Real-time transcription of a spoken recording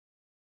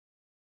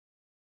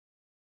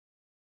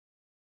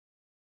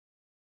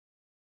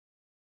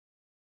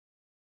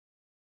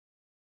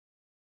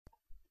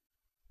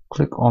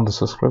click on the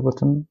subscribe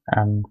button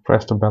and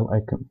press the bell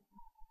icon.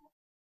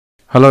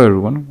 Hello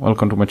everyone,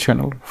 welcome to my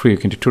channel Free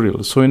Hacking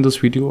Tutorial. So in this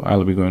video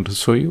I'll be going to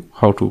show you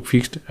how to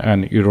fix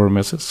an error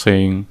message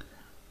saying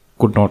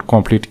could not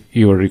complete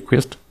your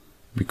request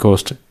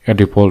because a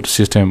default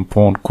system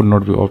font could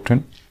not be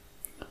obtained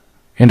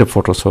in the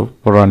Photoshop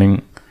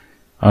running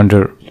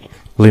under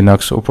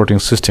Linux operating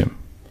system.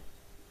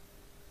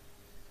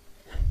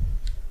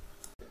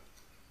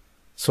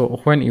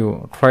 So when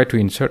you try to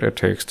insert a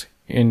text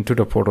into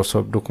the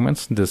Photoshop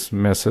documents, this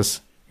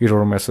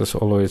error message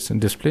always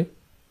display.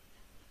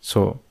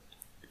 So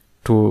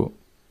to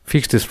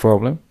fix this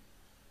problem,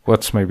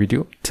 watch my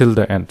video till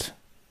the end.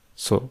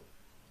 So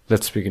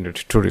let's begin the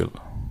tutorial.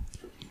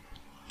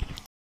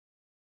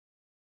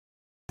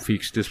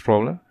 Fix this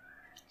problem.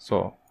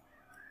 So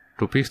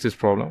to fix this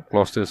problem,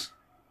 close this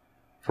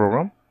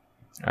program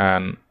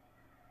and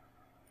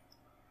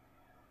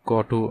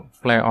go to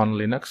Play on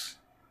Linux.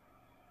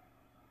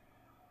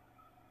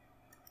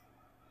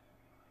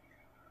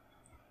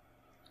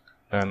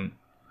 And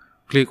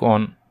click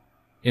on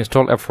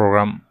install a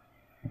program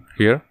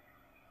here.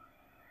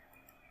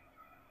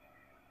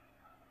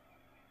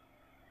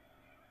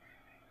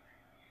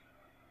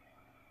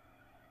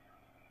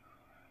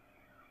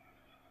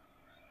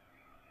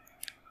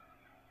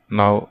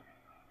 Now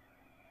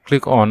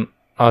click on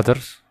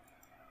others.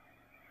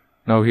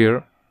 Now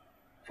here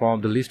from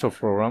the list of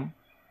program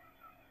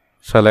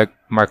select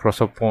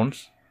Microsoft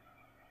Fonts.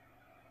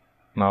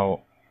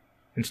 Now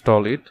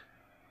install it.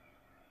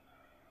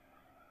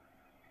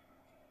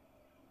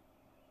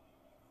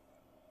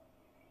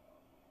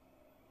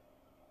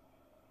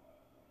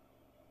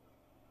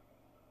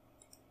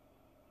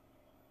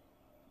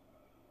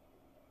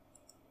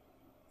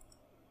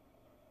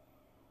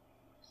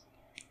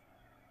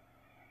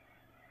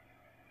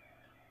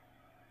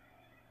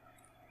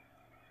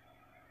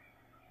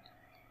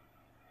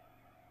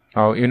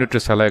 Now you need to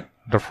select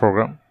the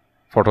program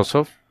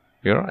Photoshop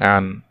here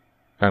and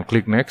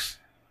click next.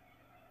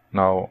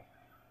 Now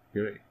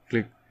here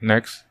click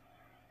next.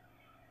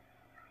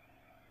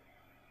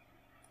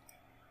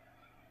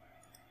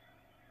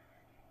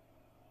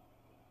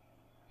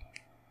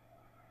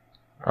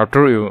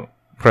 After you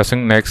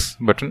pressing next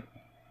button,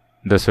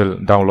 this will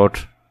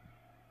download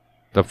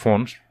the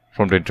fonts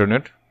from the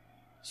internet.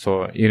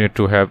 So you need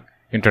to have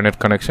internet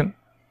connection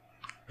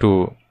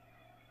to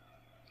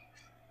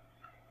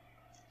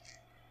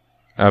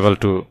able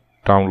to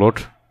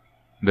download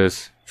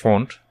this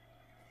font.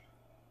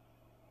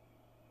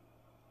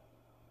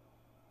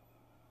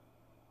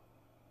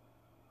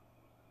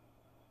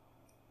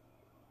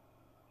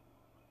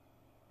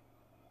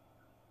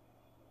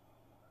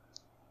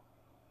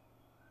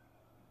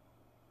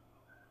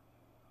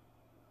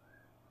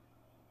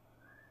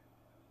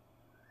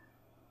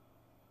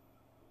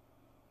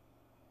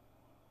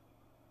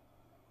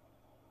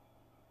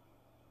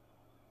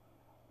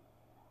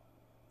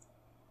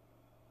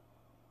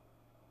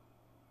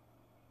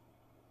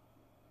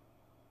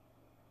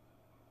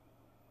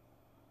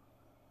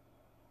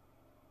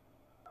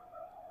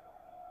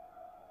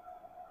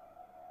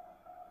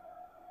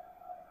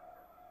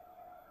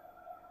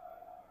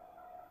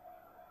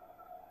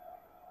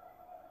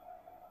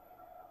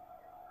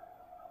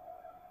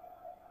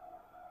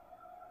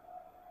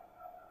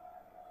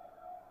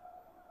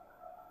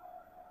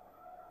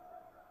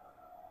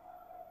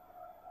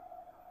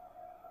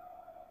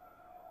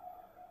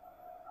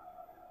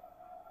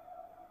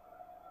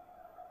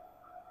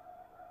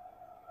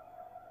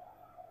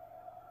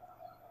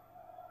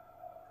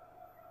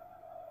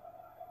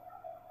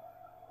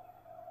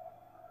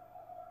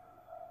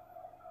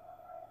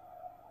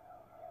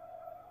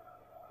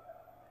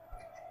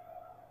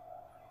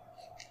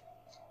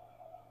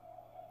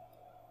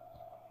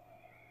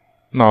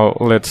 Now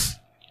let's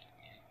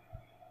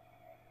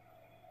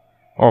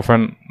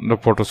open the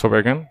Photoshop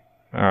again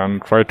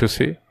and try to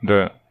see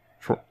the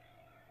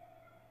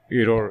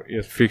error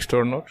is fixed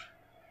or not.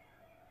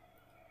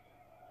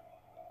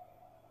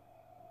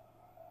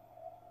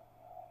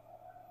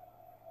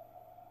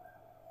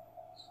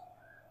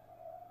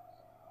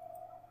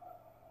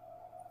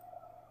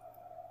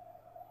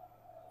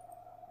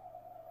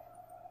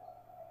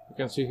 You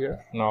can see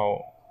here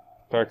now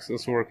text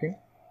is working.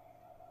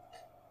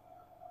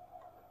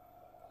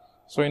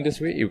 So in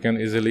this way you can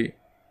easily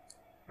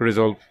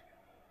resolve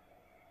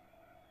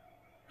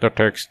the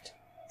text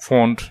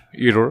font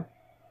error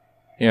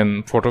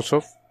in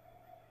Photoshop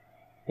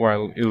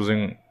while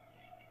using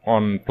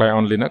Play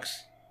on Linux.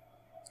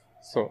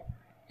 So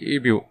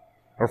if you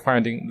are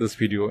finding this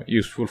video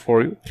useful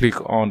for you, click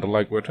on the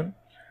like button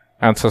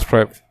and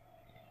subscribe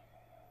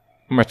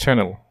my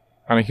channel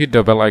and hit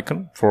the bell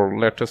icon for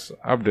latest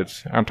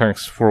updates, and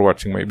thanks for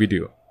watching my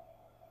video.